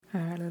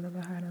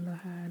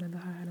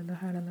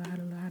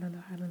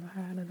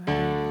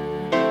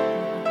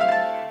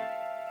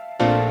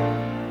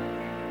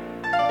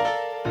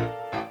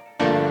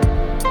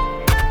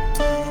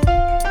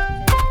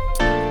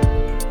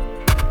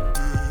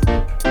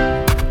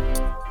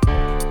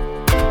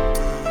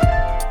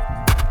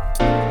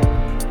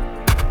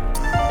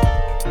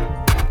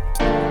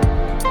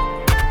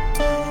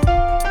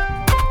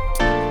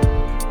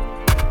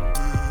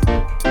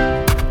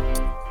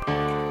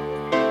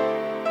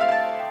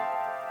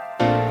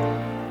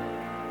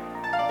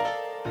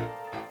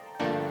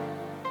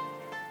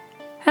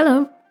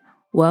Hello,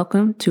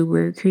 welcome to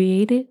We're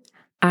Created.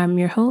 I'm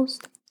your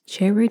host,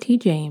 Charity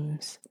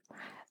James.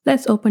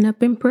 Let's open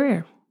up in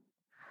prayer.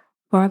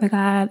 Father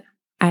God,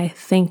 I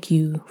thank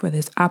you for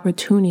this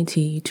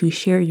opportunity to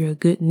share your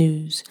good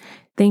news.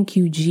 Thank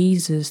you,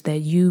 Jesus, that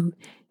you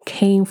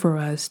came for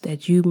us,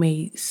 that you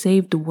may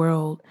save the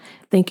world.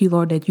 Thank you,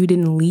 Lord, that you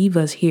didn't leave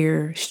us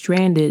here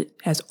stranded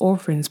as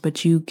orphans,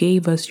 but you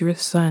gave us your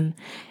Son,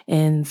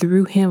 and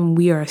through him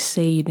we are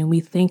saved. And we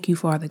thank you,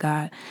 Father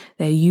God,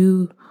 that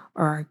you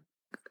are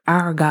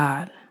our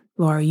God.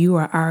 Lord, you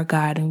are our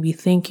God, and we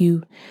thank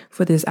you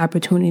for this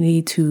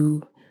opportunity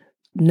to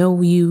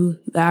know you,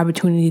 the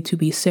opportunity to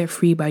be set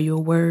free by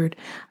your word,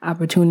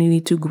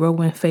 opportunity to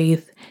grow in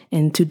faith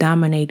and to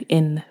dominate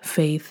in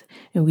faith.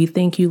 And we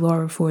thank you,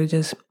 Lord, for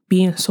just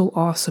being so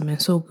awesome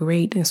and so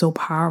great and so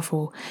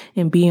powerful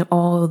and being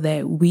all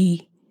that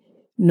we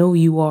know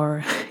you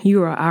are.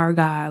 You are our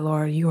God,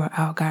 Lord. You are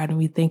our God. And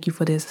we thank you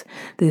for this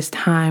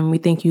time. We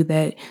thank you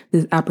that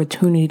this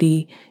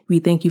opportunity, we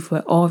thank you for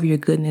all of your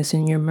goodness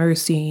and your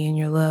mercy and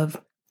your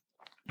love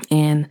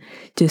and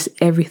just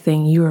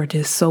everything. You are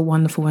just so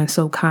wonderful and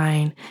so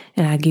kind.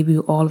 And I give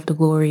you all of the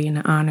glory and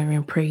the honor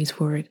and praise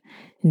for it.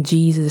 In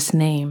Jesus'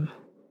 name,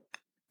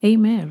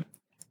 amen.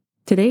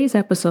 Today's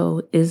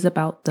episode is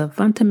about the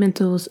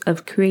fundamentals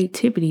of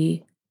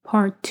creativity,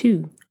 part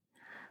 2.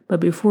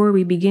 But before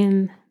we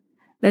begin,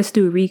 let's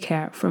do a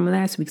recap from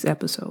last week's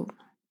episode.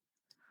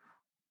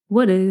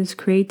 What is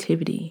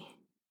creativity?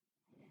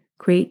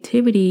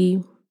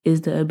 Creativity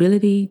is the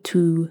ability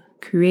to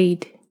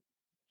create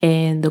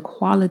and the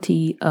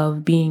quality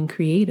of being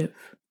creative.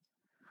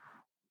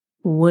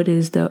 What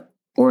is the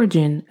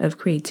origin of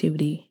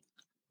creativity?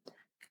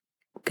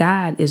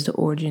 God is the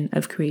origin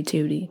of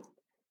creativity.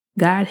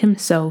 God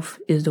himself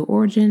is the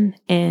origin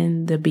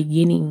and the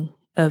beginning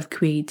of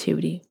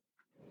creativity.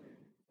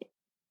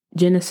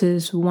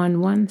 Genesis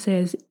 1:1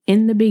 says,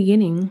 "In the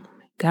beginning,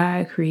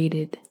 God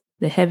created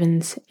the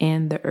heavens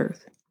and the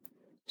earth."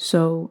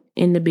 So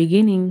in the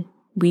beginning,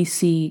 we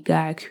see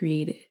God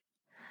created.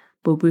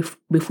 But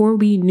before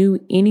we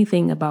knew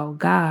anything about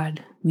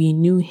God, we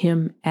knew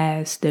him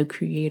as the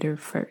creator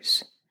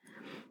first.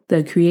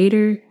 The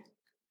creator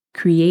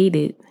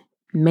created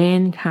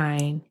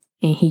mankind,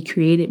 and he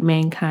created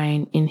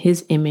mankind in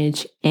his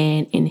image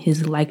and in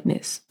his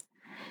likeness.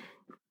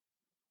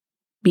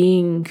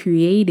 Being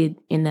created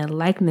in the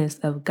likeness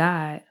of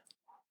God,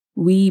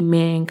 we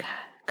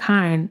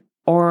mankind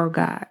are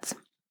gods.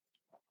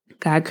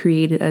 God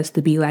created us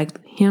to be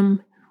like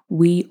him.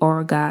 We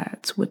are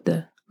gods with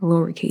the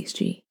lowercase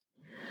g.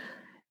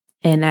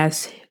 And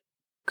as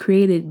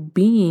created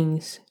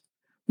beings,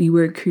 we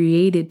were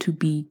created to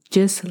be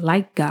just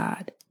like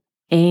God,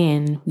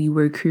 and we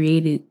were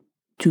created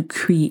to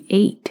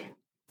create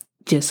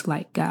just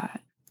like God.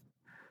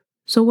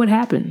 So what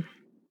happened?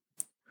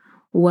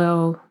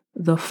 Well,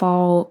 the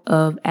fall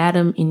of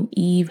Adam and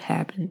Eve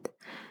happened.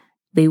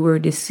 They were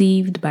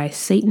deceived by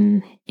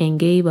Satan and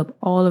gave up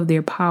all of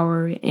their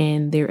power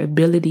and their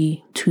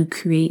ability to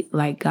create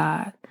like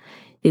God.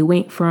 They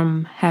went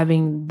from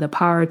having the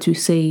power to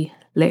say,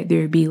 "Let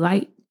there be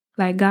light,"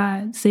 like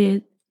God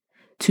said,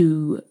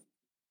 to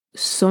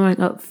sewing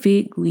up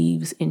fig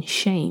leaves in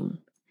shame.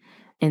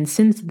 And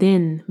since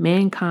then,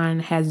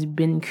 mankind has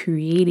been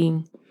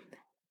creating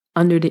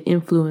under the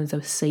influence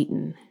of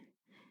Satan.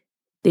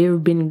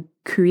 They've been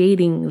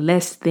creating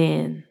less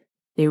than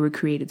they were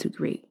created to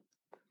create.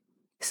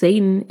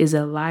 Satan is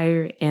a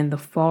liar and the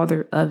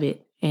father of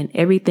it, and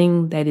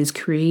everything that is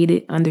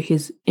created under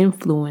his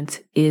influence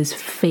is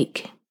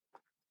fake.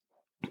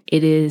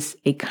 It is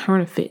a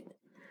counterfeit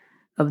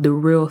of the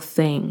real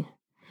thing.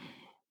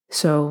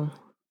 So,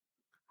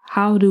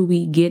 how do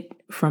we get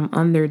from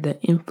under the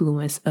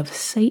influence of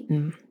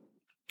Satan?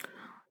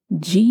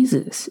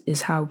 Jesus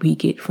is how we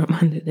get from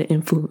under the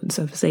influence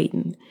of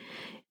Satan.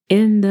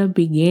 In the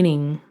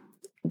beginning,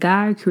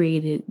 God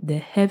created the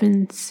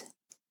heavens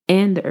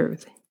and the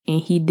earth,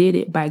 and he did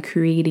it by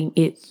creating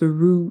it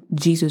through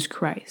Jesus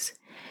Christ.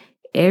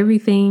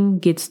 Everything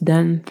gets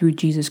done through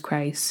Jesus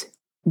Christ.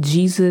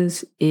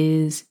 Jesus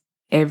is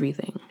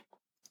everything.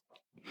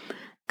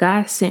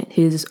 God sent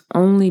his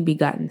only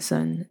begotten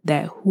Son,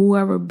 that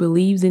whoever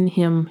believes in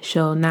him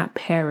shall not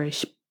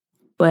perish,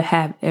 but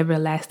have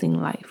everlasting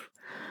life.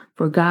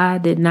 For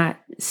God did not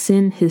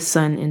send his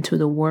Son into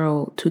the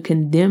world to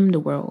condemn the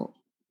world,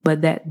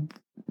 but that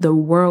the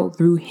world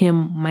through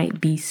him might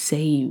be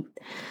saved.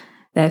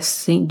 That's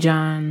St.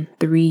 John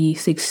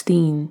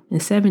 3:16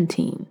 and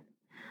 17.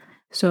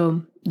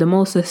 So, the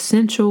most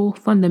essential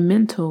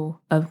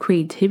fundamental of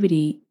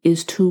creativity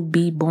is to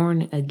be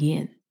born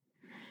again.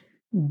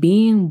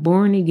 Being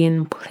born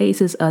again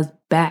places us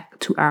back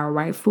to our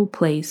rightful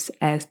place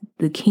as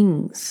the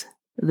kings,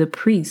 the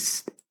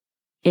priests,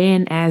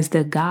 and as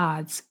the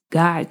gods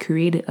God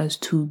created us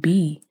to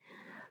be,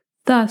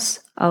 thus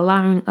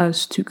allowing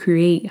us to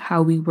create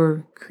how we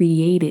were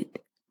created,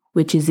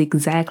 which is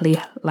exactly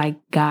like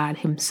God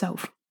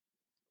Himself.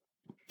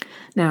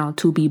 Now,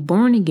 to be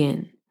born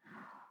again,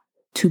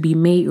 to be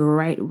made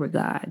right with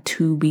God,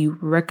 to be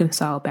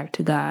reconciled back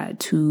to God,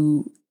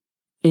 to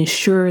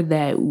ensure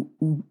that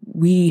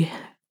we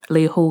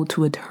lay hold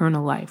to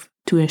eternal life,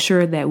 to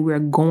ensure that we're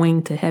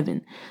going to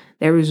heaven.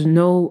 There is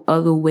no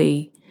other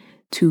way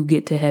to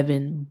get to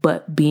heaven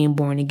but being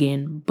born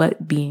again,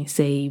 but being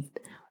saved,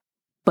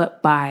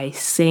 but by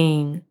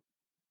saying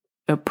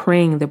or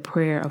praying the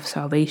prayer of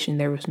salvation.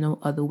 There is no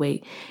other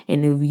way.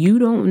 And if you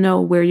don't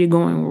know where you're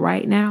going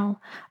right now,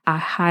 I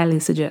highly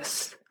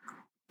suggest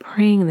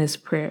praying this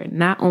prayer,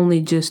 not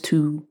only just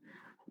to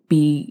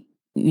be,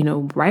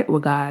 right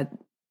with God,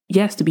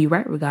 yes, to be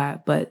right with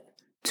God, but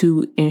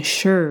to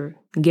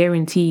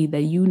guarantee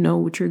that you know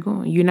what you're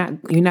going. You're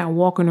not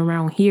walking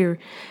around here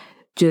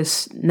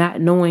just not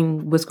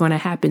knowing what's going to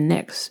happen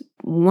next.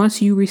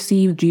 Once you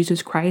receive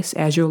Jesus Christ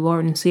as your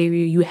Lord and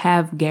Savior, you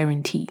have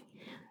guarantee.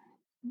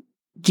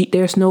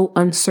 There's no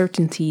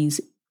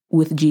uncertainties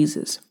with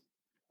Jesus.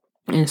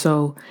 And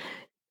so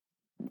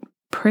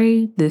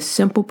pray this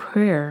simple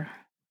prayer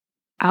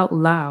out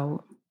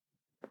loud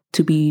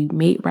to be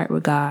made right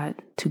with God,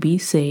 to be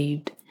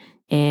saved,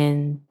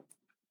 and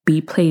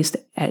be placed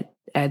at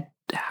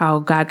how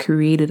God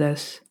created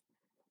us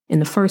in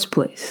the first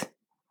place,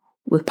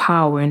 with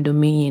power and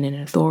dominion and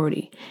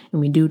authority.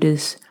 And we do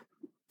this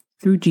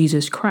through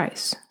Jesus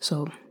Christ.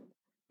 So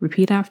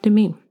repeat after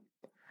me.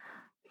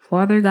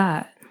 Father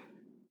God,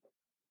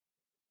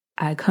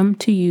 I come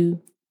to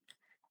you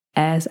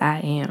as I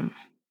am.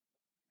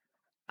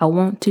 I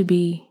want to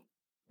be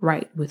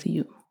right with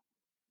you.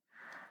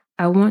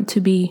 I want to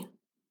be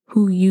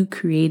who you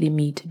created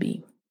me to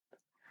be.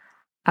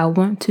 I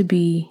want to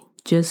be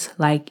just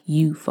like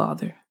you,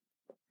 Father.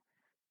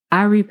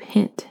 I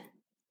repent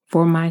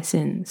for my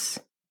sins.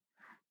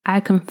 I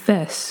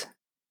confess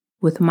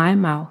with my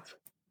mouth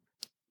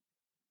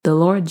the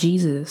Lord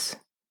Jesus,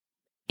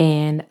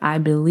 and I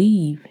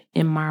believe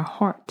in my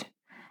heart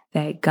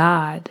that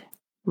God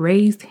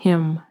raised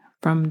him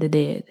from the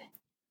dead.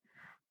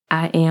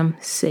 I am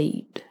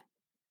saved.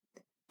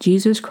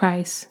 Jesus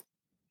Christ,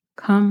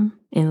 come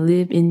and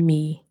live in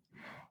me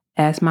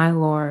as my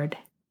Lord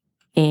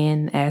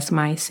and as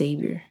my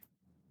Savior.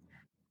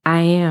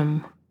 I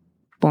am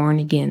born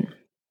again.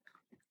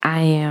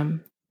 I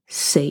am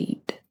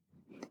saved.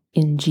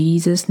 In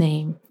Jesus'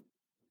 name,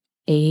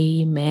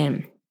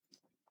 amen.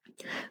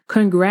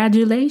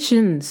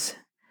 Congratulations.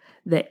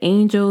 The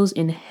angels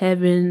in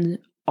heaven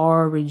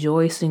are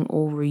rejoicing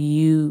over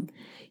you.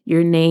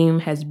 Your name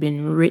has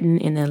been written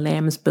in the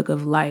Lamb's Book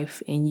of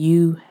Life, and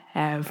you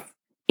have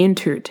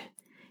entered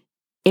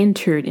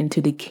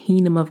into the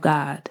kingdom of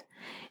God.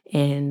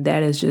 And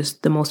that is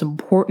just the most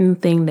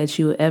important thing that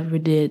you ever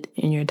did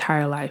in your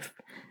entire life,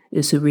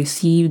 is to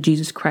receive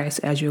Jesus Christ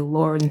as your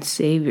Lord and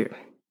Savior.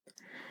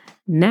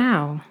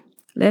 Now,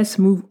 let's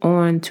move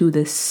on to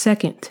the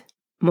second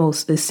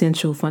most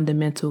essential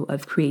fundamental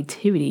of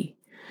creativity,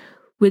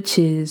 which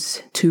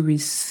is to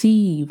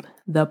receive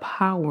the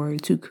power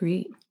to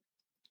create.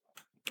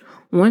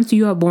 Once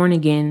you are born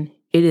again,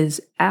 it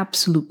is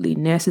absolutely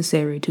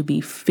necessary to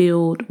be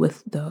filled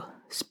with the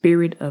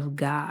Spirit of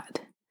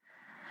God.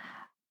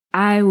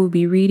 I will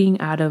be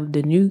reading out of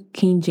the New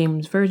King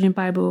James Version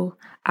Bible.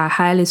 I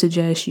highly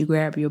suggest you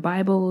grab your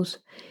Bibles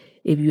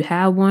if you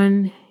have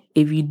one.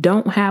 If you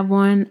don't have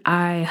one,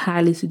 I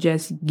highly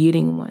suggest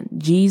getting one.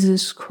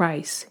 Jesus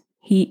Christ,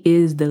 He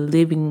is the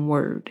living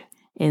Word.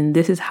 And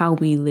this is how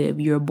we live.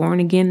 You're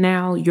born again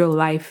now. Your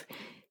life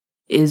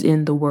is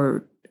in the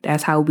Word.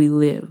 That's how we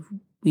live.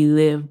 We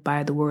live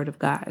by the Word of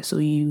God. So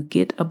you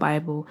get a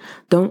Bible.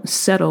 Don't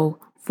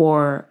settle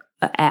for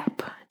an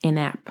app.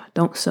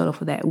 Don't settle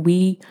for that.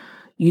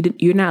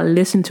 You're not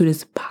listening to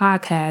this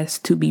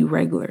podcast to be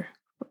regular.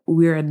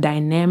 We're a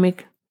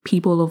dynamic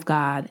people of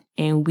God,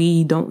 and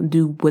we don't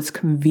do what's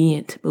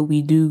convenient, but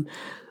we do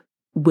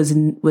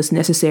what's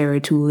necessary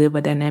to live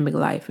a dynamic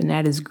life. And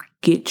that is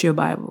get your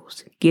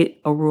Bibles, get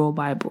a real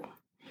Bible,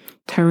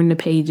 turn the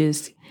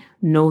pages,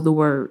 know the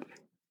Word.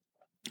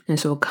 And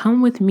so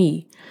come with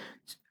me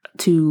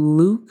to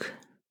Luke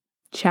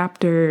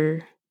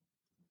chapter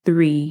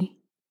 3,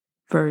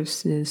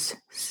 verses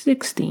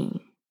 16.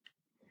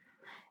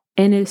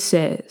 And it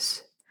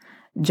says,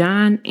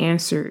 John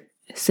answered,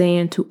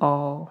 saying to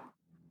all,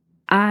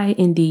 I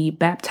indeed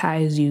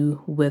baptize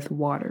you with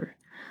water,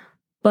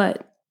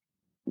 but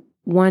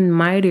one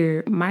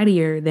mightier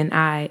than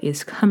I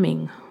is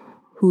coming,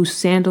 whose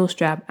sandal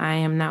strap I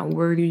am not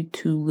worthy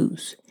to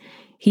loose.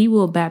 He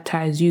will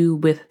baptize you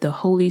with the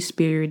Holy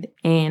Spirit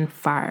and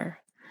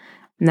fire.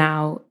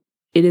 Now,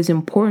 it is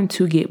important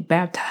to get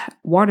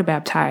water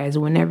baptized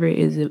whenever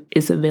it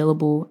is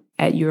available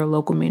at your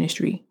local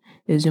ministry.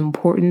 It is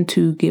important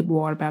to get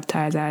water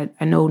baptized. I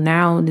know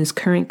now in this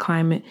current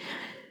climate,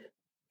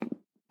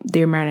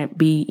 there might not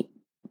be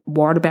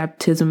water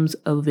baptisms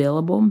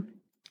available,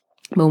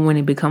 but when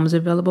it becomes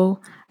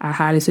available, I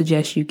highly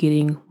suggest you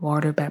getting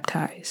water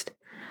baptized.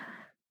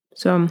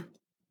 So,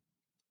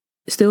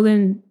 still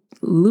in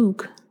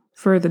Luke,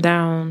 further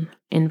down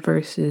in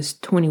verses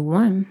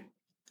 21,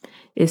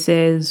 it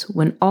says,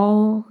 when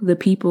all the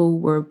people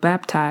were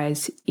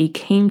baptized, it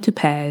came to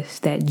pass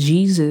that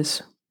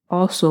Jesus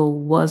also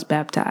was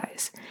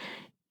baptized.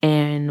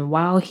 And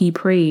while he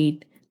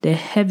prayed, the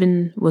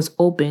heaven was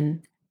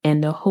opened,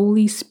 and the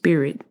Holy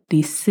Spirit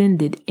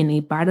descended in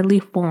a bodily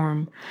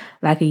form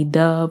like a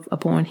dove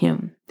upon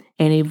him.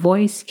 And a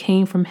voice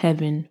came from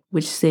heaven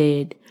which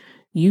said,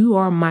 "You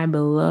are my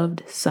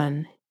beloved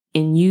Son,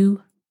 in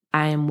you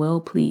I am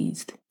well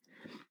pleased."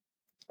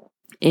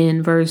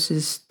 In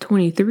verses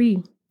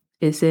 23,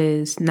 it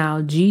says,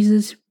 now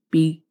Jesus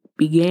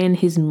began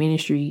his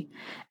ministry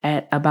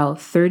at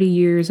about 30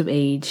 years of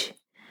age,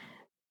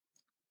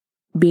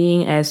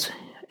 being as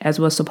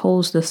was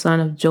supposed the son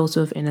of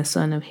Joseph and the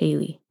son of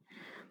Haley.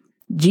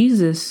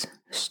 Jesus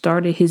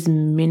started his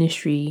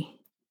ministry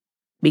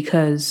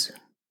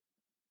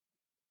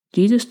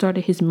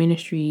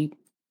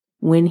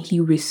when he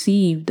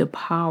received the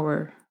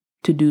power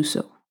to do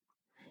so.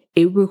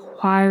 It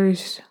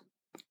requires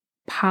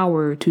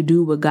power to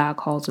do what God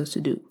calls us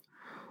to do.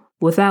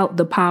 Without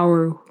the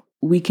power,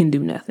 we can do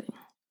nothing.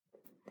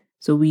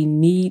 So we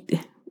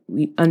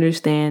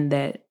understand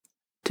that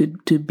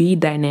to be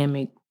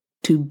dynamic,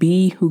 to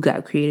be who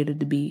God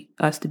created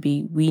us to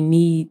be, we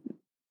need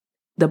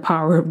the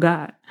power of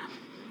God.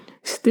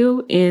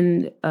 Still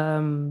in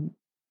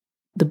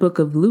the book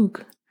of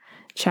Luke,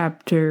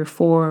 chapter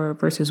 4,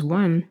 verses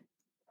 1,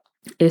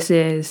 it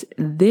says,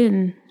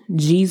 then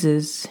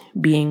Jesus,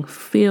 being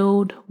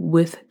filled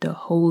with the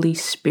Holy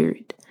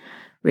Spirit,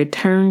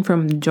 returned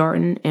from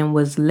Jordan and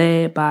was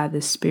led by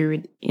the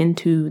Spirit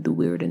into the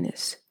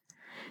wilderness.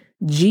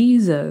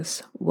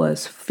 Jesus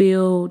was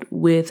filled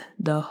with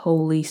the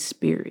Holy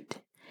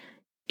Spirit.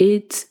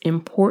 It's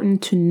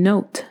important to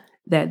note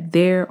that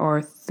there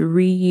are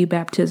 3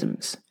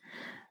 baptisms.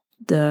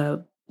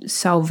 The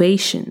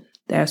salvation,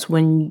 that's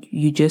when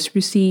you just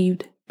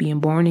received being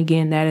born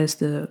again. That is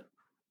the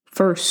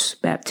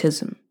first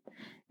baptism.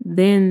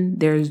 Then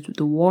there's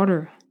the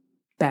water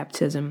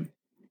baptism.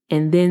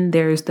 And then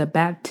there's the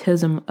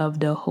baptism of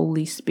the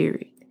Holy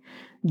Spirit.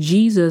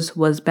 Jesus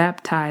was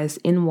baptized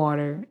in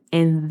water,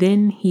 and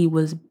then he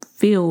was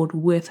filled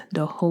with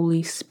the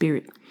Holy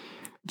Spirit.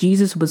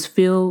 Jesus was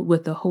filled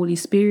with the Holy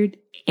Spirit,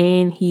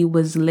 and he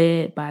was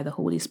led by the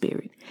Holy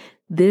Spirit.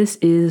 This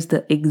is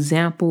the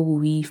example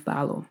we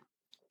follow.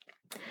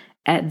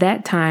 At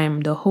that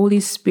time, the Holy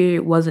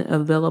Spirit wasn't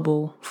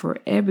available for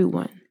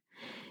everyone.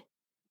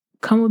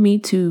 Come with me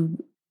to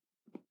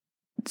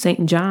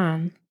St.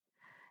 John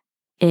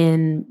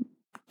in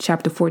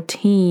chapter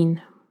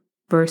 14,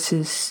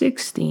 verses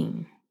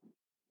 16.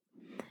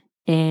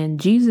 And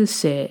Jesus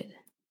said,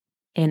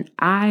 and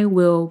I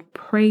will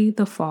pray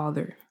the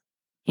Father,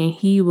 and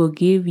he will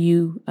give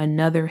you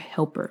another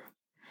helper,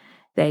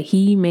 that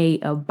he may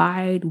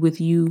abide with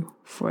you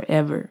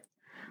forever.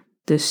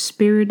 The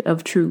Spirit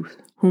of truth,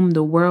 whom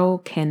the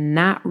world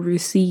cannot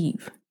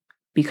receive,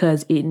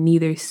 because it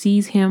neither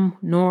sees him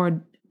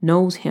nor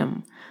knows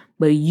him,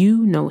 but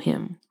you know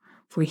him,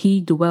 for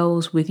he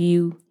dwells with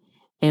you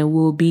and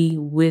will be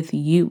with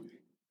you.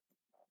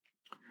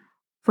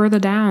 Further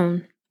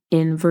down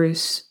in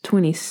verse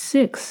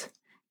 26,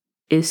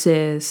 it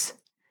says,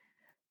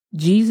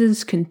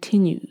 Jesus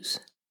continues,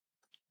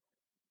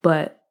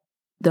 but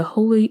the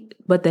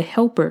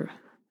helper,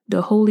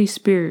 the Holy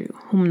Spirit,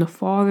 whom the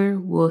Father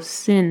will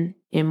send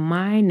in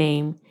my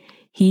name,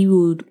 he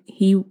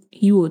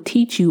will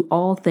teach you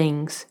all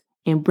things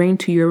and bring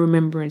to your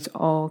remembrance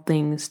all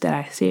things that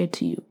I said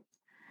to you.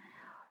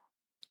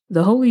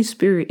 The Holy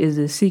Spirit is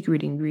the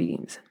secret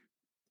ingredient.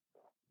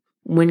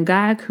 When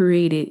God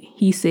created,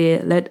 he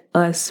said, let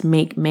us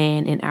make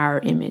man in our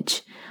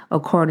image,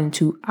 according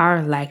to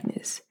our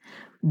likeness.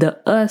 The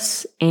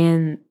us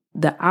and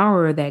the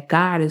our that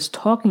God is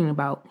talking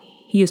about,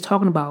 he is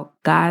talking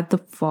about God the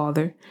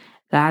Father,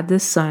 God the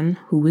Son,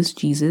 who is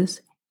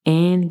Jesus,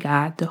 and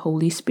God the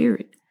Holy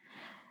Spirit.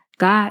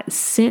 God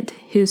sent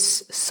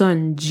his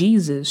Son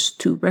Jesus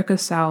to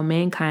reconcile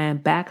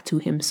mankind back to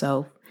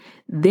himself,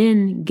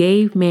 then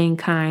gave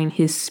mankind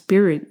his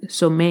Spirit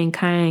so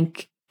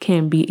mankind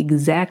can be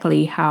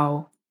exactly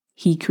how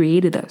he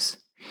created us.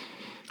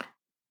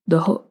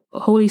 The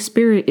Holy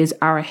Spirit is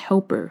our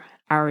helper,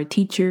 our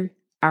teacher,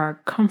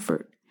 our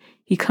comfort.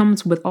 He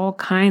comes with all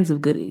kinds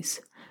of goodies.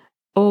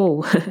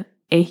 Oh,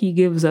 and he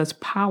gives us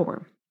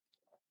power.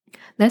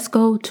 Let's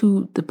go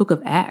to the book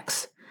of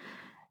Acts.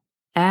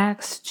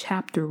 Acts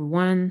chapter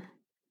 1,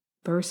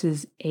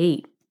 verses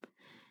 8.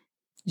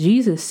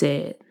 Jesus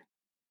said,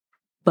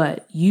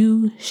 but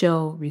you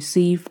shall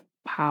receive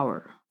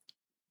power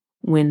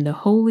when the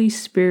Holy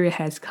Spirit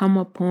has come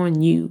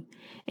upon you,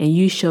 and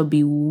you shall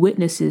be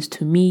witnesses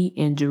to me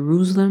in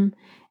Jerusalem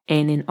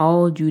and in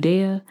all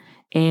Judea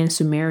and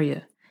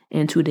Samaria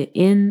and to the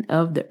end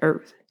of the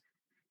earth.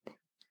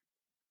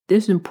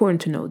 This is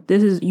important to know.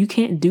 You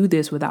can't do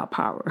this without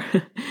power.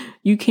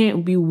 You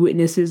can't be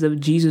witnesses of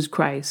Jesus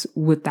Christ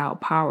without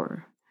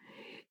power.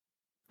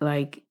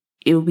 Like,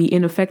 it will be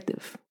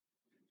ineffective.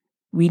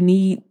 We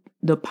need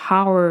the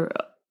power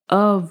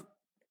of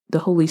the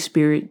Holy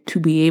Spirit to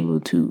be able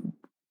to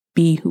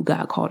be who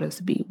God called us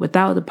to be.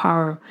 Without the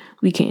power,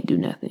 we can't do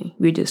nothing.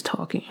 We're just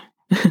talking,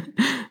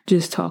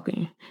 just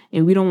talking.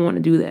 And we don't want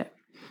to do that.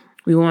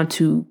 We want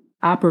to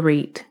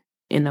operate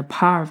in the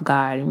power of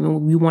God.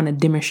 And we want a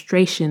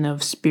demonstration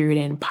of spirit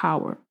and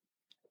power.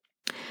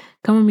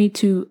 Come with me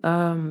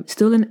to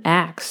still in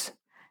Acts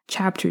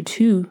chapter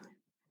 2,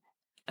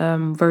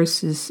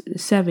 verses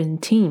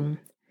 17.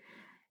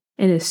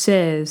 And it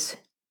says,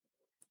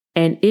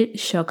 "And it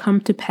shall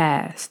come to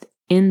pass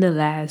in the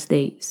last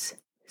days,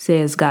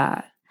 says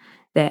God,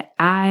 that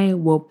I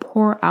will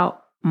pour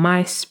out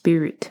my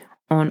spirit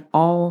on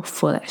all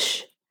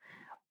flesh."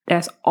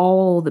 That's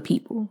all the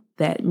people.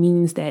 That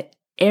means that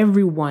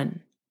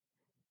everyone,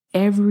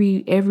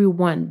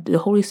 everyone, the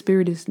Holy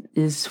Spirit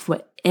is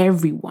for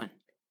everyone.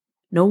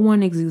 No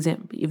one is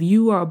exempt. If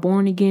you are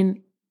born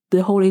again,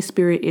 the Holy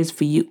Spirit is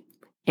for you,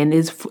 and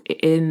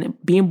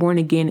being born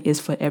again is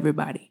for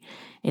everybody.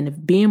 And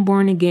if being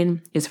born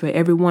again is for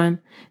everyone,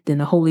 then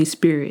the Holy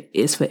Spirit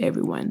is for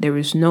everyone. There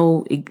is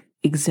no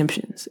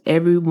exemptions.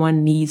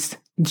 Everyone needs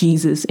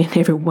Jesus, and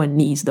everyone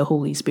needs the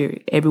Holy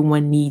Spirit.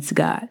 Everyone needs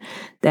God.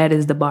 That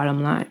is the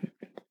bottom line.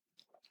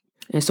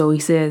 And so he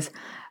says,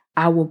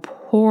 "I will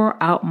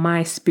pour out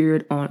my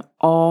spirit on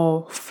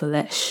all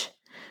flesh.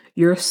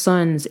 Your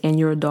sons and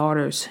your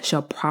daughters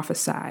shall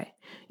prophesy.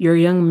 Your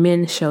young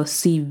men shall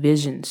see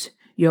visions.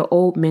 Your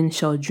old men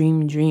shall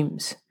dream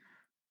dreams."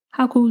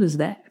 How cool is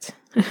that?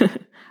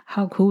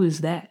 How cool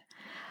is that?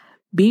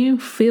 Being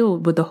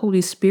filled with the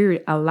Holy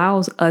Spirit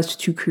allows us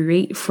to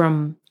create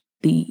from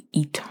the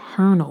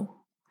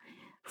eternal,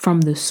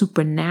 from the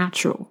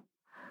supernatural,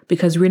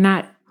 because we're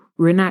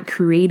not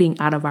creating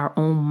out of our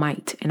own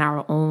might and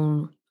our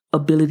own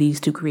abilities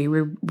to create.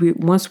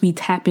 Once we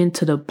tap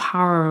into the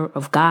power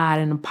of God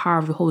and the power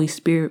of the Holy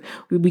Spirit,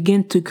 we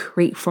begin to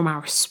create from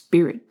our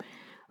spirit.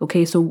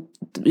 Okay, so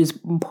it's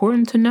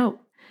important to note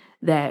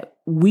that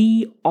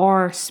we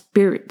are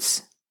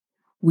spirits.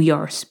 We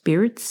are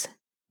spirits.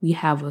 We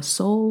have a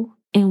soul,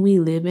 and we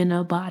live in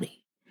a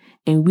body.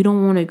 And we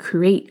don't want to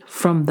create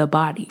from the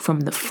body, from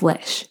the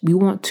flesh. We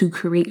want to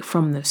create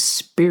from the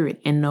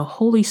spirit. And the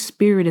Holy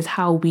Spirit is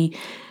how we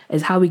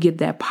get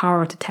that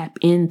power to tap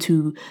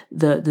into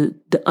the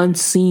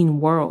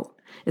unseen world.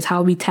 It's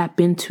how we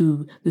tap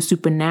into the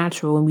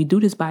supernatural. And we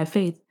do this by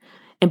faith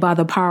and by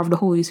the power of the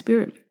Holy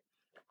Spirit.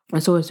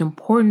 And so it's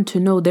important to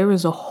know there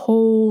is a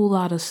whole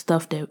lot of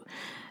stuff that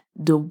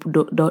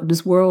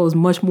this world is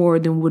much more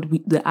than what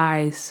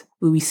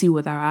we see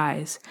with our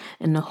eyes.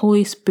 And the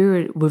Holy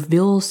Spirit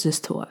reveals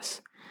this to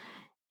us.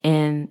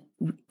 And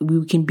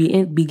we can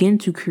begin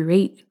to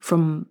create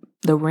from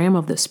the realm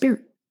of the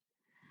Spirit.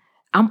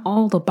 I'm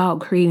all about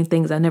creating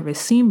things I've never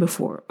seen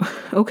before.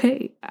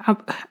 Okay,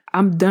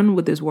 I'm done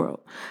with this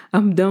world.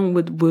 I'm done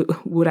with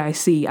what I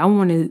see. I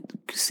want to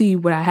see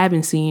what I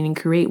haven't seen and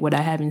create what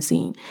I haven't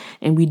seen.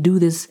 And we do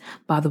this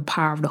by the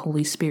power of the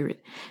Holy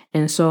Spirit.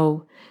 And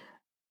so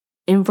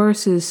in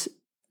verses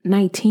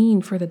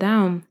 19 further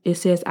down, it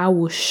says, "I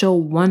will show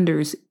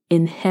wonders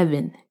in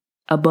heaven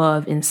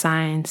above and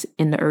signs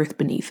in the earth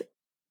beneath."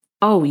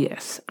 Oh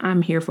yes,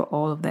 I'm here for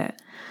all of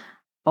that.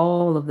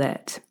 All of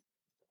that.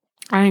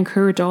 I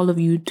encourage all of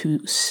you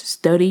to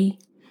study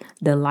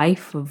the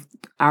life of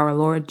our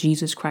Lord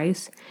Jesus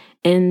Christ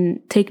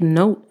and take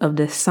note of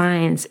the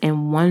signs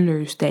and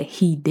wonders that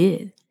he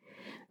did.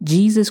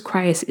 Jesus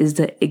Christ is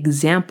the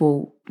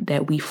example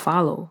that we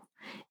follow.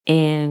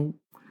 And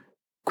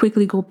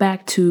quickly go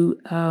back to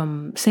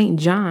St.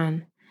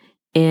 John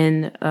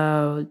in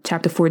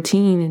chapter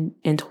 14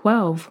 and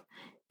 12.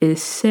 It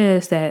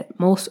says that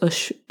most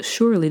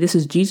assuredly, this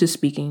is Jesus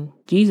speaking.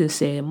 Jesus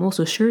said, "Most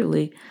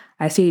assuredly,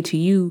 I say to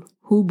you,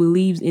 who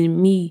believes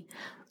in me,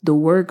 the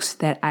works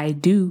that I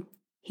do,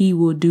 he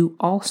will do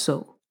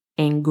also.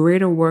 And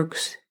greater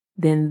works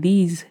than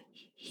these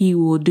he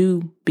will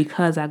do,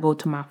 because I go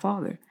to my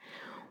Father."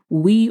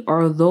 We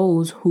are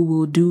those who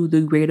will do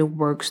the greater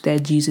works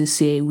that Jesus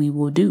said we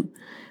will do.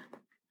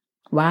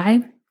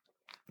 Why?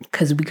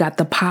 Because we got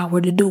the power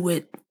to do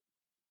it.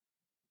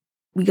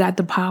 We got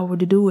the power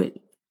to do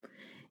it.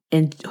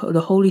 And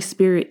the Holy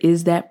Spirit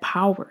is that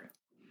power.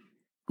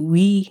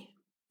 We,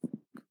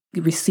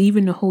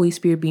 receiving the Holy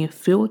Spirit, being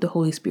filled with the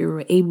Holy Spirit,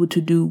 we're able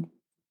to do,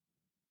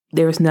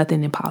 there is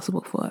nothing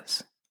impossible for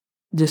us.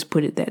 Just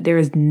put it that there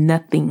is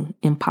nothing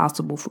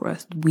impossible for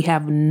us. We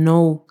have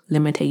no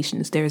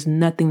limitations. There is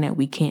nothing that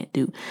we can't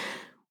do.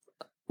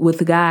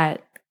 With God,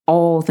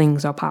 all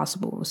things are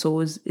possible. So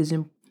it's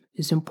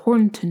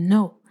important to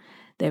know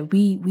that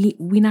we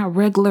not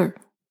regular.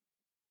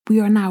 We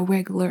are not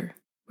regular.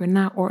 We're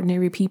not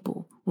ordinary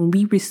people. When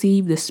we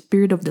receive the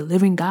Spirit of the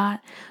living God,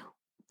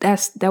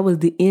 that was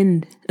the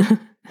end,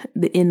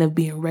 the end of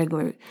being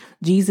regular.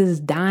 Jesus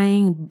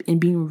dying and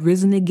being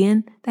risen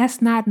again,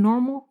 that's not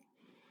normal.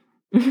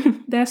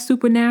 That's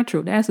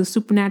supernatural. That's a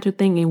supernatural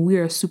thing, and we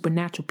are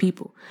supernatural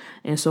people.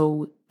 And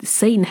so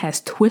Satan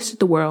has twisted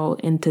the world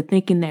into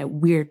thinking that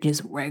we're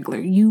just regular.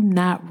 You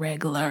not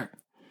regular.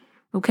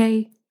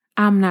 Okay?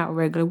 I'm not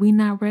regular. We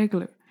not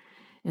regular.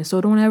 And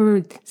so don't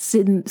ever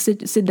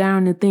sit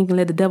down and think and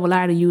let the devil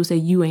lie to you and say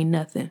you ain't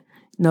nothing.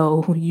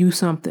 No, you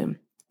something.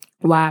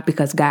 Why?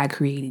 Because God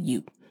created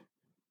you.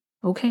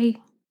 Okay?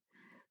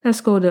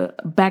 Let's go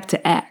back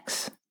to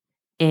Acts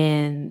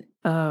and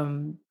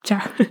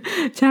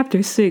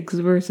chapter 6,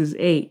 verses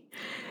 8.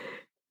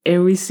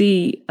 And we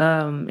see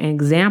an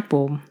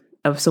example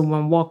of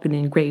someone walking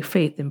in great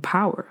faith and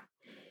power.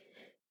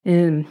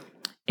 And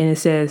it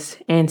says,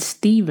 and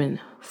Stephen,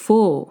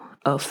 full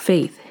of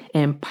faith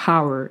and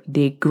power,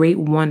 did great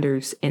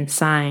wonders and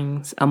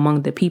signs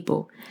among the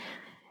people.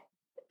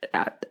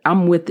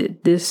 I'm with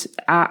it.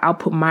 I'll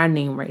put my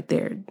name right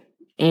there.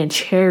 And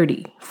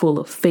Charity, full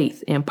of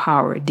faith and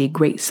power, did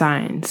great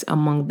signs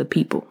among the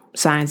people.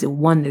 Signs and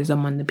wonders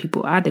among the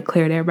people. I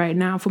declare that right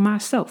now for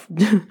myself.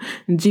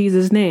 In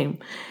Jesus' name.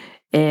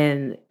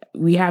 And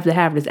we have to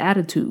have this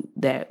attitude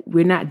that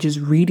we're not just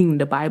reading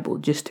the Bible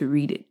just to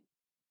read it.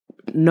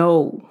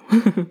 No.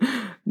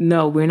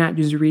 No, we're not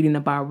just reading the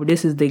Bible.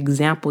 This is the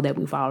example that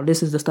we follow.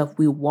 This is the stuff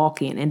we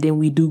walk in. And then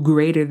we do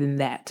greater than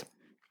that.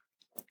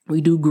 We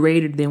do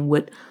greater than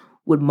what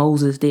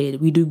Moses did.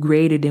 We do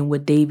greater than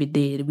what David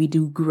did. We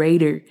do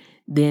greater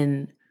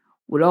than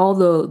with all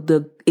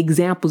the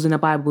examples in the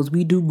Bibles.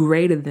 We do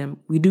greater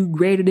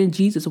than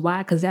Jesus. Why?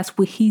 Because that's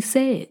what he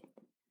said.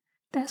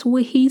 That's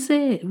what he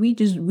said. We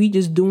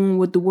just doing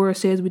what the word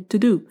says to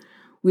do.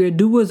 We are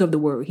doers of the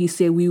word. He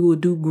said we will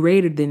do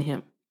greater than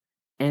him.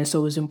 And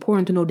so it's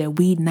important to know that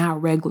we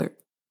not regular.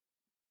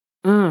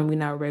 We're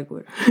not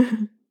regular.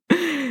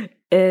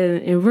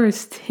 And in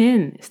verse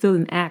 10, still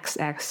in Acts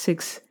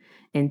 6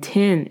 and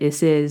 10, it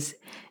says,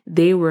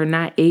 they were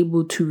not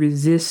able to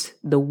resist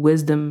the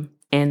wisdom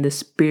and the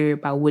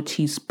spirit by which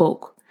he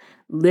spoke.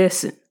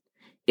 Listen,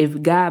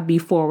 if God be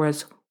for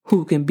us,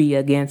 who can be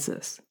against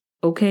us?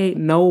 Okay,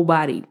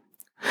 nobody.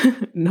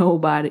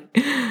 Nobody.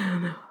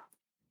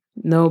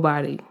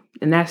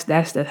 And that's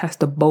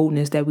the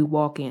boldness that we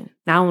walk in.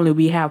 Not only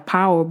we have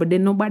power, but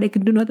then nobody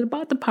can do nothing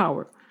about the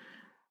power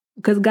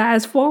because God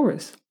is for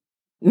us.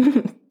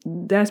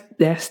 That's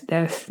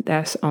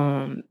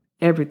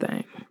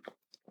everything.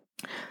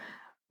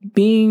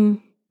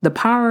 The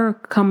power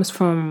comes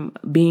from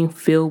being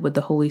filled with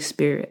the Holy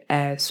Spirit,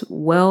 as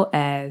well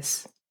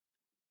as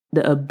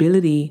the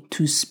ability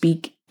to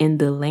speak in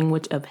the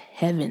language of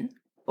heaven.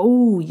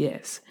 Oh,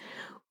 yes.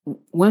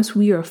 Once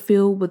we are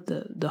filled with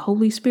the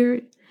Holy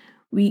Spirit,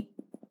 we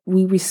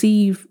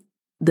receive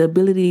the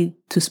ability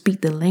to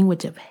speak the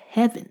language of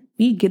heaven.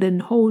 We get a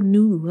whole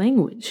new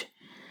language.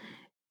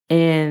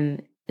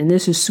 And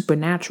this is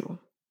supernatural.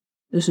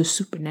 This is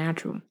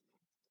supernatural.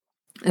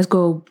 Let's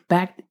go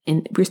back,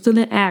 and we're still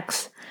in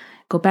Acts.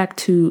 Go back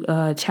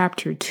to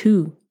chapter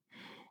 2,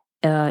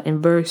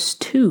 in verse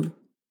 2.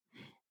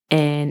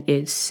 And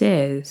it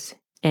says,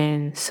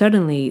 and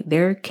suddenly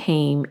there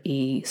came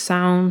a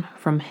sound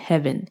from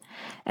heaven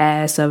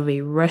as of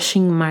a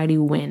rushing mighty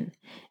wind,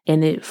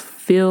 and it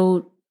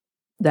filled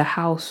the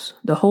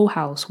whole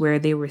house where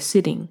they were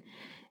sitting.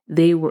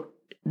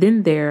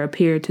 Then there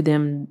appeared to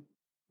them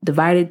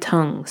divided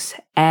tongues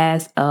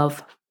as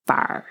of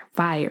fire.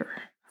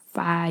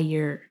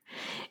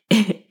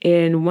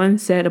 And one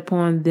sat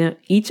upon them,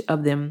 each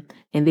of them,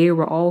 and they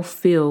were all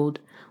filled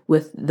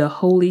with the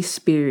Holy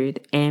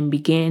Spirit and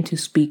began to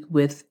speak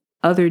with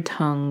other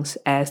tongues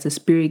as the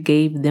Spirit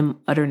gave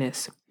them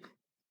utterance.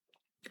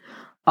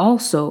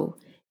 Also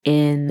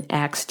in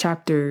Acts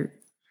chapter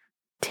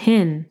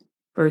 10,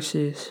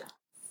 verses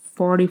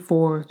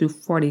 44 through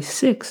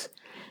 46,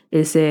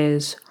 it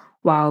says,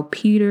 while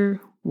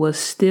Peter was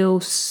still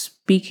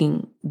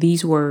speaking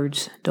these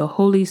words, the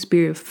Holy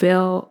Spirit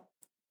fell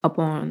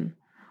upon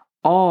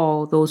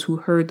all those who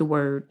heard the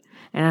word.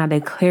 And I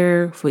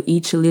declare for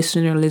each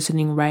listener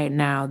listening right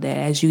now that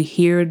as you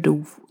hear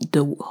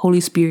the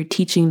Holy Spirit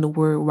teaching the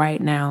word right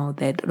now,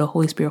 that the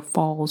Holy Spirit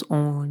falls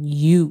on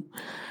you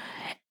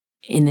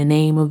in the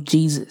name of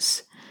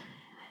Jesus.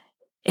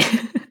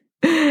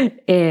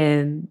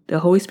 And the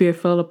Holy Spirit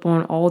fell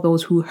upon all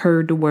those who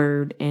heard the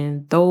word,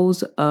 and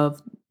those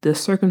of the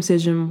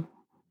circumcision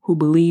who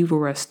believed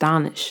were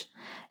astonished,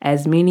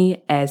 as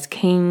many as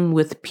came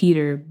with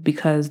Peter,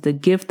 because the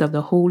gift of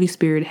the Holy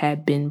Spirit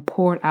had been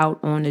poured out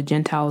on the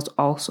Gentiles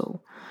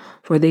also.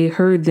 For they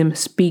heard them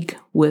speak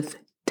with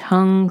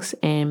tongues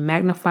and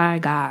magnify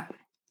God.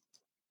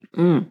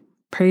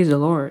 Praise the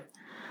Lord.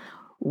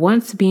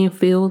 Once being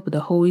filled with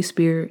the Holy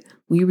Spirit,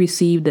 we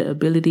receive the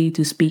ability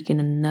to speak in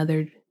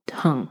another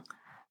tongue,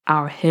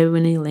 our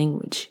heavenly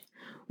language.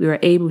 We are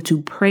able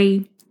to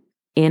pray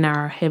in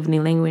our heavenly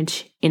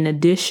language in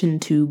addition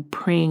to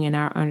praying in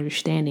our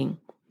understanding.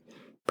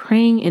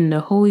 Praying in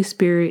the Holy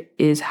Spirit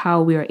is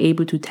how we are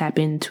able to tap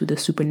into the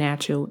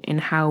supernatural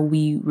and how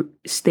we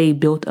stay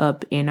built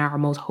up in our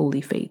most holy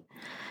faith,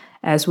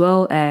 as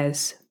well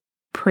as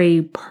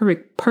pray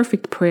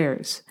perfect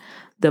prayers,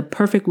 the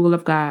perfect will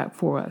of God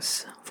for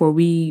us. For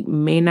we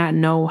may not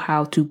know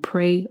how to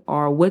pray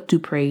or what to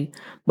pray,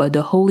 but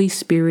the Holy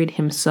Spirit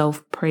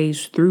himself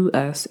prays through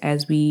us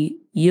as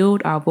we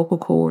yield our vocal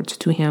cords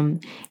to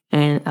him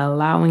and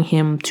allowing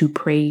him to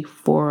pray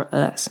for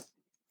us.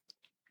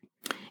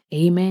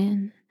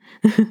 Amen.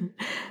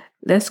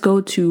 Let's go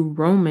to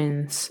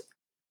Romans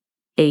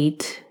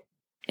 8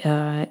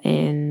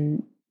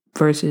 and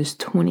verses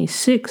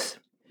 26.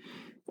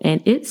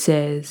 And it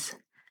says,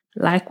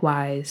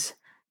 likewise,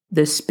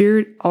 the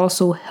Spirit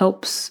also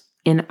helps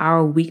in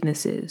our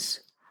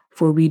weaknesses,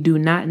 for we do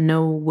not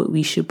know what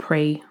we should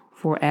pray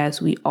for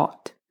as we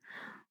ought.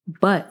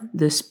 But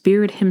the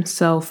Spirit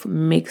himself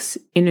makes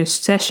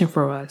intercession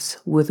for us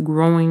with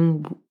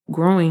groaning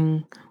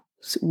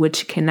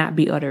which cannot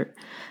be uttered.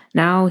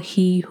 Now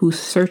he who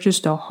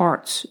searches the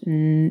hearts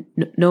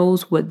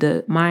knows what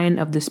the mind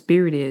of the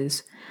Spirit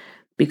is,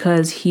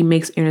 because he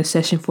makes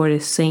intercession for the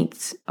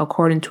saints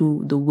according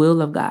to the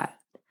will of God.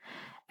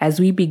 As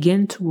we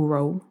begin to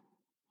grow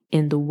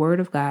in the Word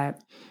of God,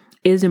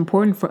 it is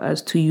important for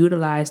us to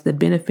utilize the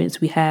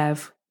benefits we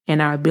have and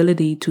our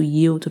ability to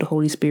yield to the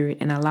Holy Spirit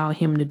and allow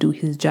him to do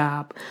his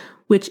job,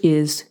 which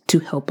is to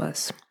help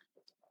us.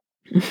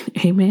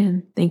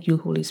 Amen. Thank you,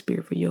 Holy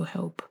Spirit, for your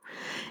help.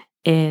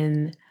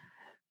 And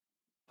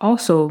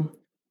also,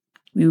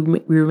 we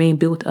remain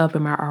built up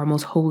in our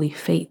most holy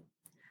faith.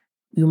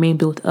 We remain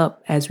built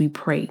up as we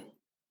pray.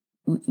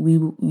 We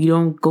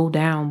don't go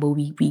down, but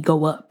we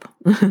go up.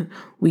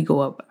 We go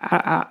up.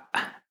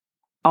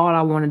 All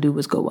I want to do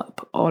is go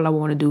up. All I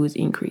want to do is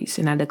increase.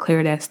 And I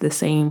declare that's the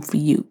same for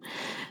you.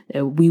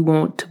 That we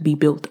want to be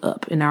built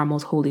up in our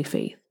most holy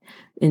faith.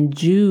 In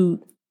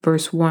Jude,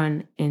 verse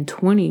 1 and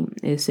 20,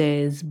 it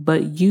says,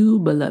 but you,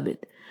 beloved,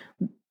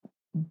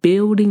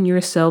 building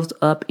yourselves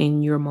up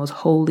in your most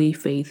holy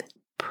faith,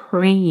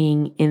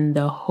 praying in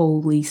the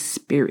Holy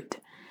Spirit.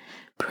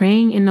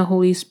 Praying in the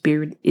Holy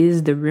Spirit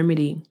is the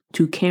remedy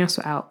to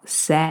cancel out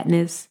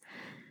sadness,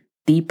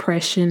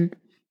 depression,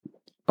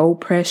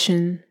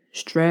 oppression,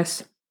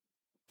 stress,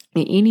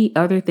 and any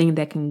other thing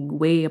that can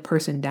weigh a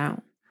person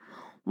down.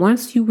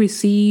 Once you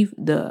receive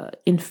the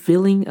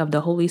infilling of the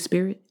Holy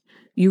Spirit,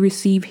 you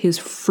receive his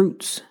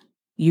fruits.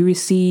 You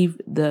receive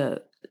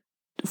the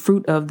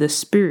fruit of the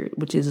Spirit,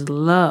 which is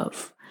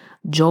love,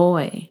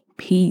 joy,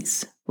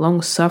 peace,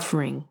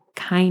 long-suffering,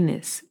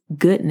 kindness,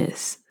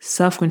 goodness,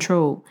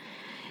 self-control.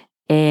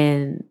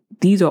 And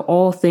these are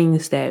all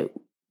things that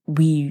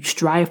we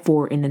strive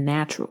for in the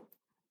natural,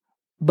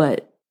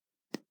 but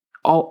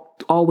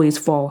always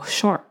fall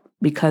short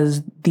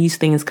because these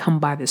things come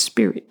by the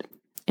Spirit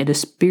and the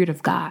Spirit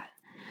of God.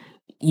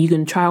 You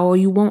can try all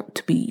you want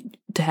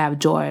to have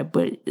joy,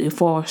 but it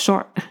falls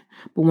short.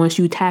 But once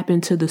you tap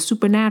into the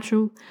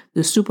supernatural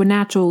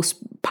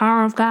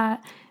power of God,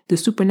 the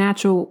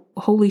supernatural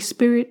Holy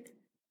Spirit,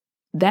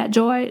 that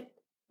joy,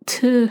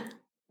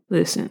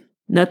 listen,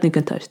 nothing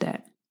can touch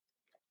that.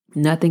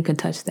 Nothing can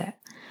touch that.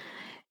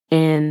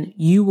 And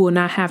you will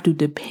not have to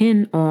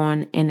depend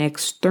on an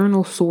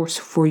external source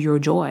for your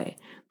joy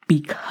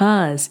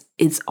because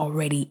it's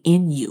already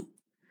in you.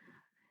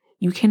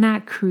 You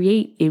cannot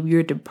create if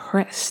you're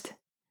depressed.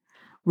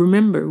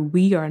 Remember,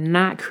 we are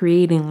not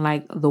creating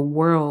like the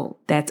world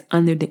that's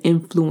under the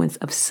influence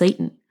of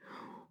Satan.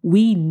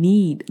 We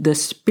need the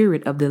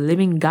Spirit of the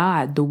living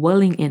God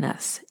dwelling in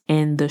us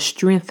and the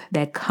strength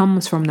that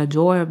comes from the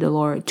joy of the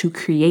Lord to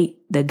create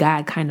the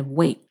God kind of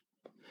way.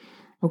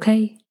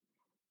 Okay?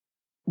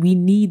 We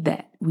need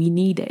that.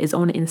 It's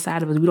on the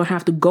inside of us. We don't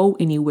have to go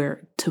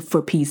anywhere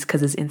for peace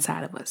because it's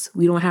inside of us.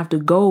 We don't have to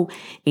go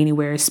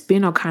anywhere and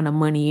spend all kind of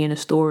money in the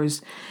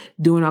stores,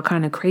 doing all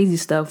kind of crazy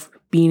stuff,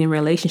 being in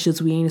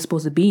relationships we ain't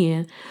supposed to be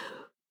in,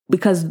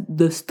 because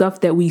the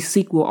stuff that we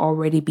seek will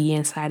already be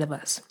inside of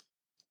us.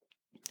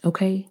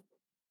 Okay?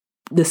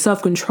 The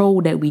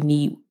self-control that we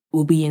need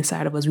will be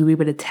inside of us. We'll be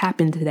able to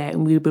tap into that,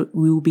 and we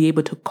will be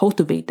able to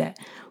cultivate that.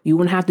 We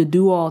won't have to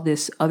do all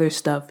this other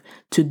stuff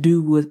to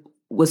do with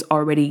what's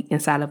already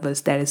inside of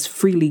us that is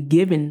freely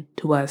given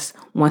to us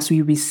once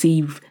we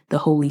receive the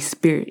Holy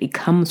Spirit. It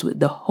comes with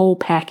the whole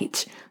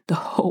package. The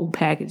whole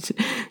package.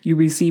 We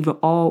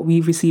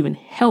receiving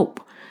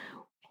help.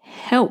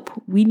 Help.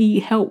 We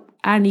need help.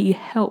 I need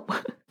help.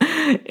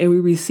 And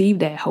we receive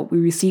that help. We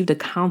receive the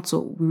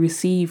counsel. We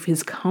receive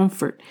his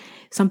comfort.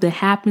 Something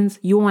happens,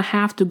 you won't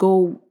have to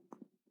go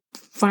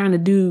find a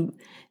dude,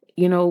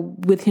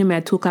 with him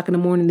at 2:00 in the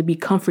morning to be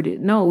comforted.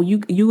 No,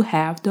 you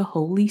have the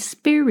Holy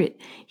Spirit.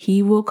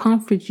 He will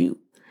comfort you.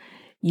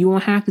 You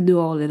won't have to do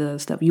all that other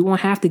stuff. You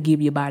won't have to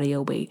give your body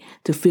away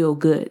to feel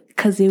good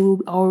because it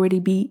will already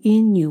be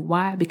in you.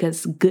 Why?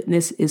 Because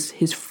goodness is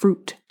his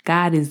fruit.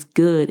 God is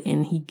good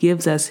and he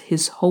gives us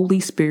his Holy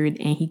Spirit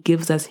and he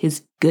gives us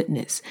his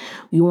goodness.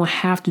 We won't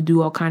have to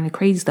do all kind of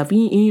crazy stuff.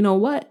 And you know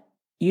what?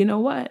 You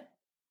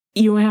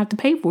don't have to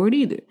pay for it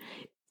either.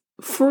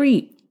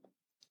 Free.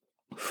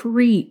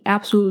 free,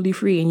 absolutely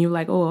free. And you're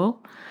like,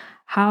 oh,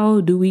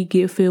 how do we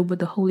get filled with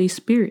the Holy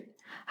Spirit?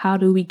 How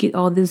do we get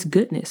all this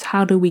goodness?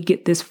 How do we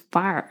get this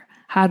fire?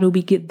 How do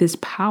we get this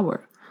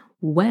power?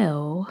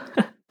 Well,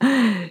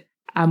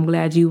 I'm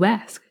glad you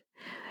asked.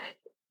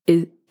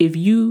 If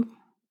you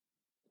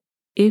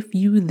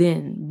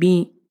then,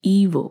 being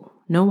evil,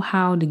 know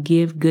how to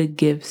give good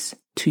gifts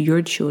to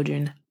your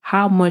children,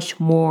 how much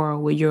more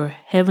will your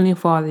Heavenly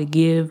Father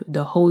give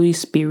the Holy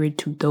Spirit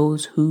to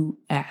those who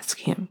ask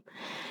Him?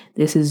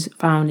 This is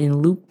found in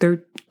Luke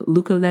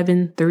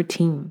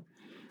 11:13.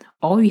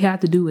 All you have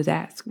to do is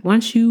ask.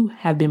 Once you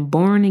have been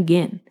born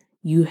again,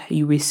 you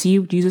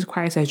receive Jesus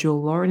Christ as your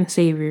Lord and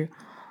Savior,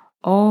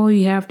 all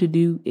you have to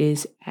do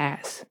is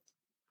ask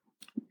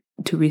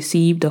to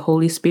receive the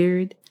Holy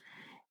Spirit.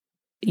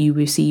 You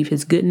receive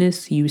His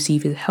goodness, you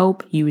receive His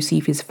help, you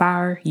receive His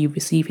fire, you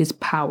receive His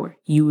power.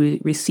 You will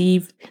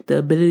receive the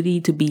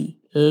ability to be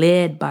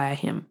led by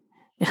Him.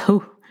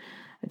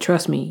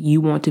 Trust me,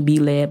 you want to be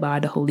led by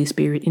the Holy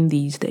Spirit in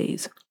these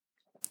days,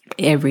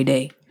 every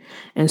day.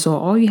 And so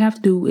all you have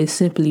to do is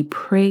simply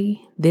pray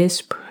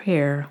this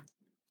prayer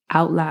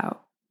out loud.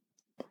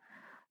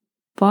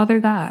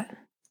 Father God,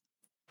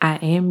 I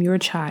am your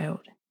child,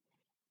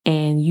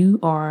 and you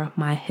are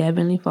my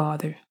Heavenly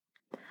Father.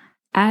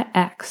 I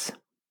ask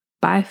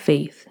by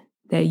faith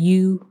that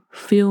you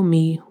fill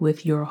me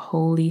with your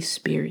Holy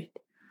Spirit.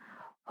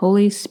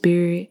 Holy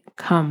Spirit,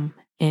 come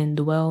and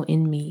dwell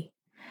in me.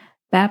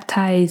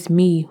 Baptize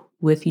me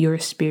with your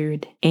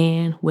Spirit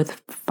and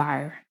with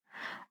fire.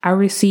 I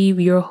receive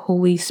your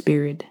Holy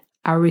Spirit.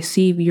 I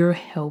receive your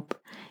help,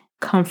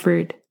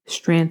 comfort,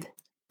 strength,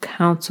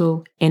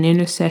 counsel, and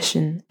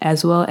intercession,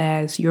 as well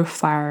as your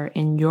fire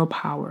and your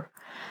power.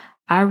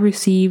 I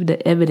receive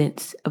the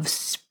evidence of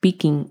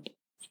speaking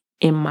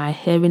in my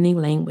heavenly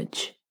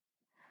language.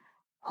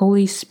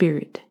 Holy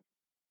Spirit,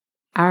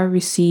 I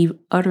receive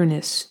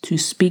utterance to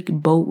speak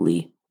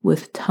boldly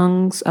with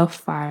tongues of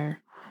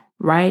fire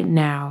right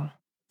now.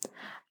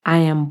 I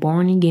am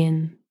born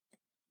again.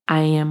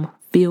 I am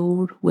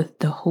filled with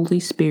the Holy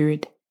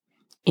Spirit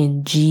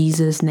in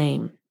Jesus'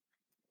 name.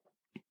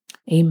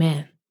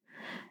 Amen.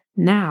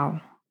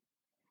 Now,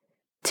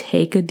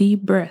 take a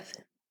deep breath.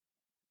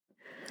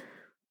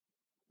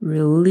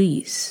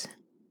 Release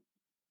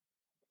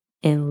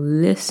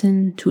and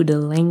listen to the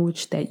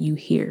language that you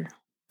hear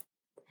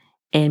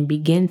and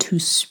begin to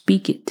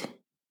speak it,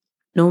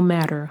 no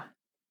matter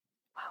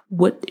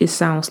what it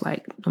sounds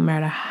like, no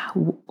matter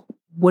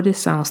what it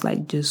sounds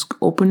like. Just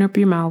open up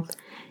your mouth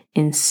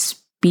and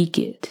speak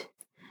it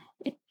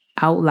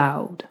out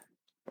loud.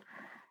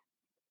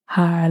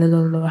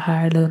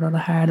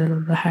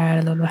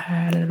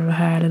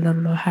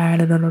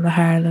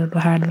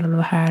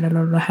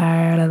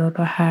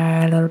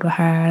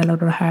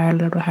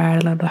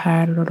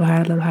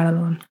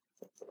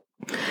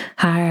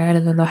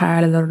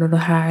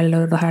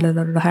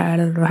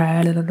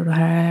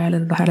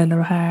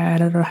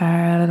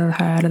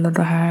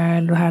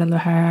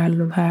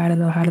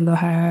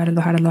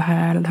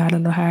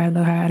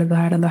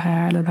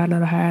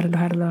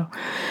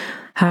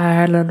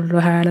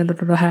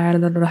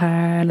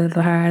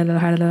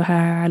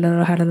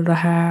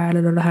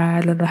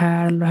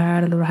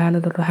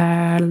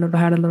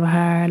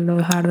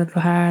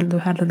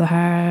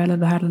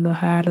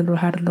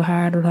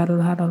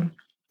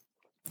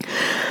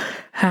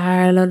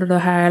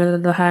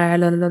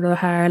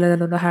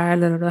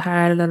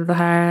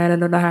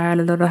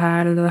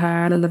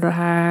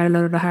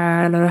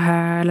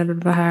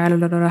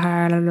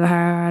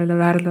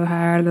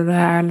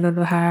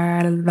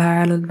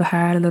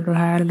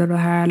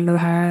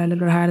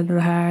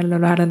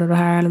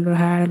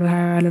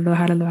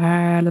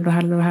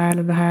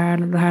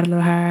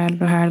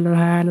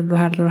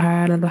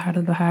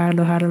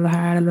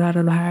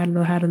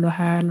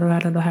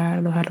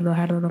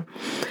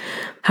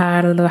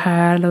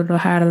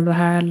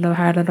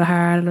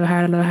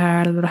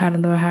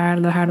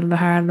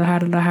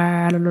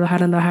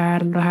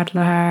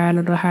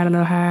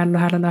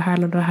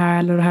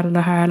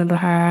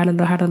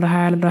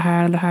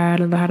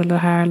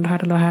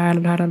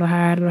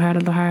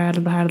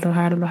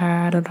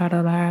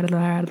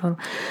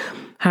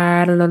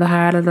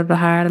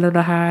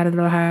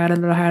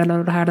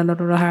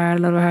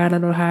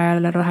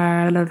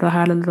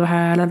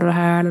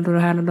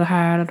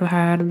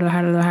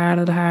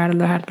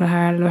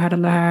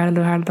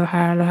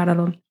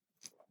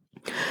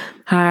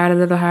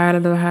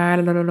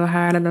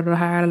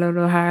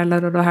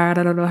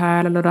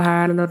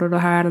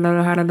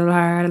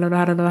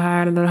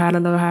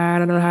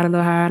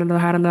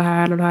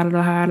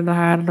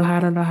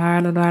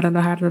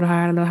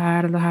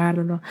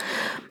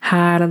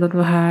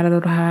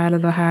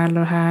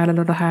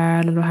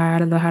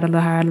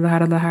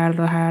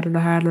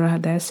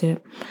 That's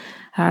it.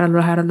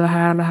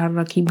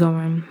 Keep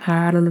going.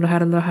 Let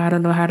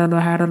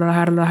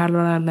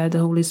the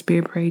Holy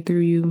Spirit pray through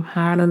you.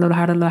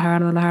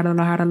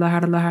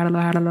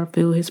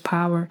 Feel His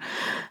power.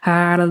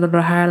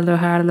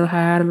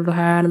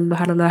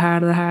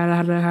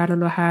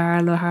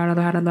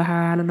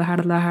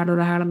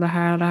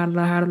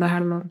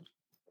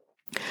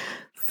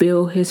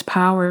 Feel His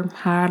power.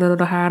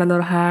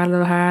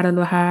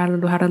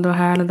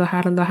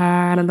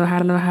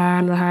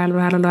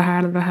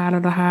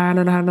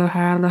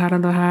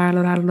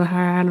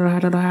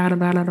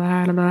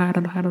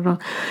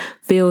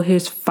 Feel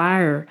His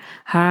fire.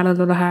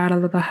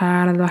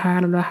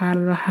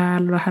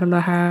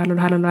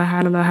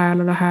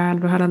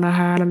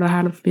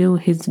 Feel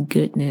His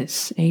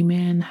goodness.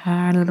 Amen.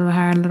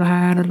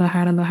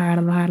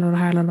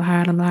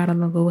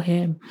 Go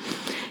ahead.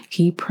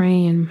 Keep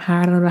praying.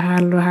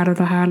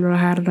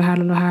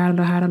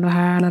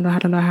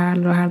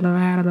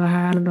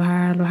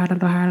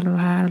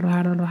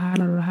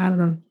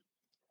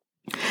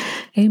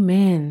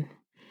 Amen.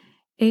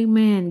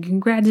 Amen.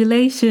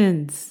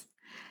 Congratulations.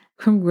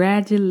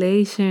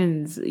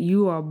 Congratulations.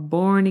 You are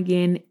born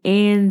again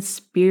and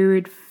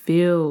spirit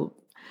filled.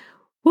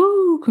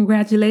 Woo!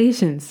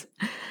 Congratulations.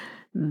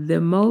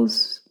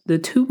 The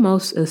two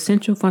most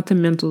essential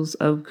fundamentals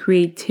of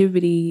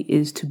creativity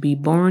is to be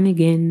born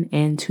again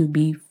and to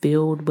be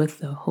filled with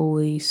the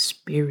Holy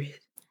Spirit.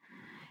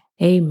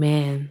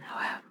 Amen.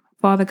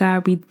 Father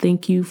God, we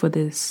thank you for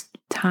this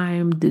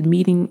time, the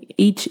meeting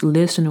each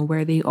listener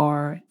where they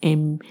are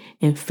and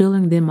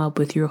filling them up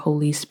with your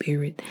Holy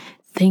Spirit.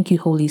 Thank you,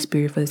 Holy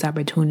Spirit, for this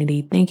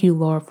opportunity. Thank you,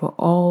 Lord, for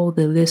all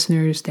the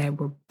listeners that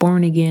were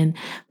born again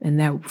and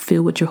that were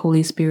filled with your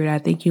Holy Spirit. I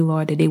thank you,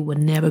 Lord, that they will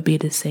never be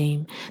the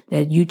same,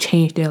 that you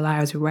changed their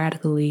lives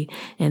radically,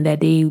 and that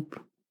they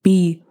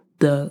be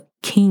the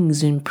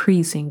kings and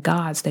priests and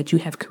gods that you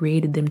have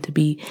created them to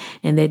be,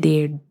 and that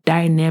they're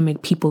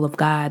dynamic people of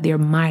God, they're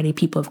mighty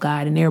people of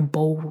God, and they're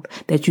bold,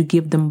 that you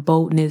give them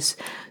boldness.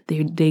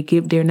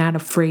 They're not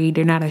afraid,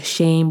 they're not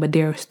ashamed, but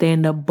they're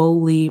stand up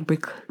boldly,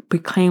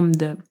 proclaim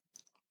the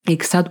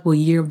acceptable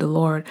year of the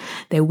Lord,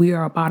 that we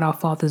are about our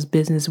Father's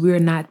business. We are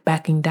not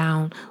backing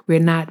down. We're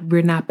not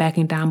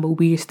backing down, but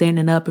we are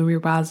standing up and we're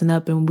rising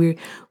up and we're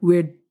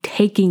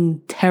taking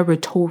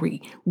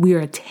territory. We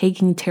are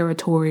taking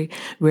territory.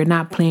 We're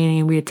not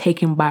planning. We're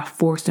taking by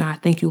force. And I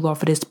thank you, Lord,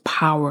 for this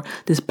power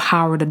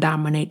to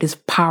dominate, this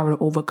power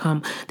to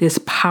overcome, this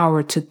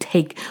power to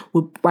take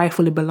what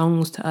rightfully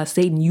belongs to us.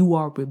 Satan, you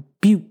are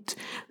rebuked.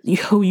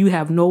 You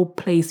have no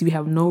place. You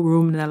have no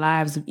room in the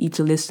lives of each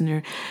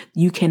listener.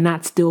 You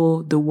cannot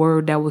steal the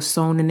word that was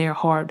sown in their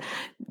heart.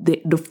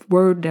 The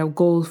word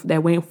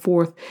that went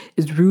forth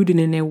is rooted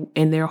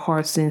in their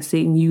hearts. And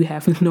Satan, you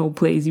have no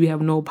place. You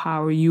have no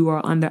power. You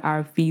are under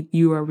our feet.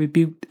 You are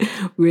rebuked.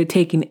 We're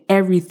taking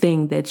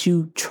everything that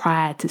you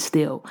tried to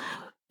steal,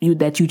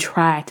 that you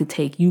tried to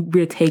take.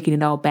 We're taking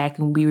it all back,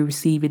 and we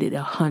receive it at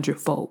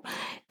 100-fold.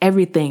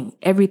 Everything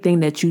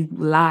that you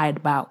lied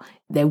about,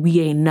 that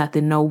we ain't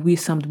nothing. No,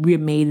 we're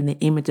made in the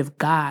image of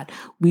God.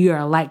 We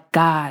are like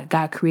God.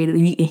 God created,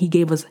 and He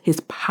gave us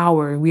His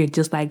power, and we are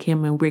just like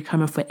Him, and we're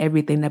coming for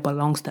everything that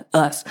belongs to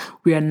us.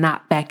 We are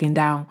not backing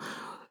down.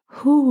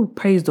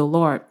 Praise the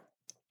Lord.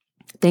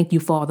 Thank you,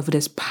 Father, for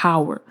this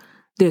power.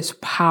 This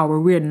power.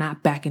 We're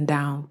not backing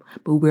down,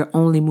 but we're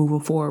only moving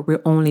forward.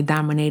 We're only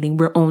dominating.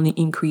 We're only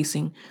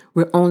increasing.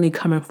 We're only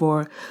coming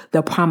for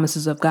the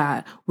promises of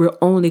God. We're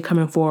only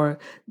coming for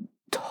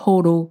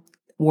total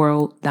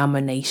world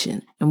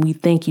domination. And we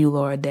thank you,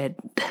 Lord, that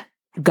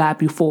God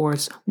before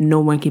us, no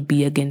one can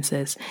be against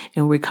us,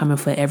 and we're coming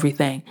for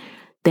everything.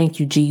 Thank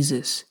you,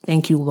 Jesus.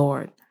 Thank you,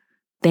 Lord.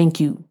 Thank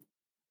you.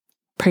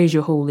 Praise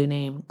your holy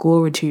name.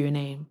 Glory to your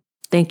name.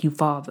 Thank you,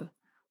 Father.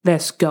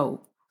 Let's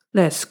go.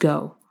 Let's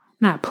go.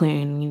 Not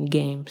playing any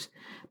games.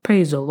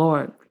 Praise the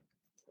Lord.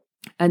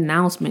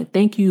 Announcement.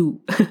 Thank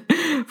you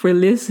for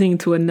listening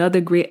to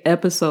another great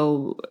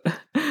episode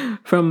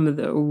from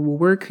the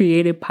Word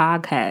Created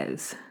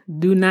podcast.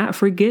 Do not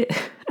forget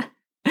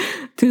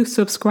to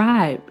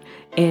subscribe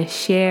and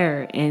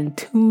share, and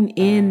tune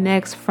in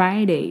next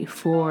Friday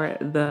for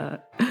the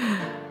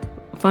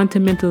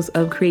Fundamentals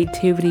of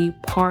Creativity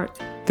Part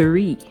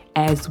 3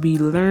 as we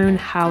learn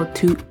how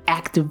to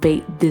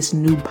activate this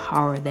new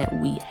power that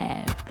we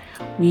have.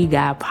 We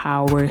got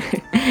power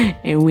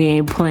and we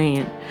ain't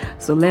playing.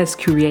 So let's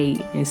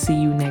create, and see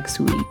you next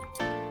week.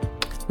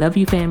 Love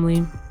you,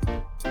 family.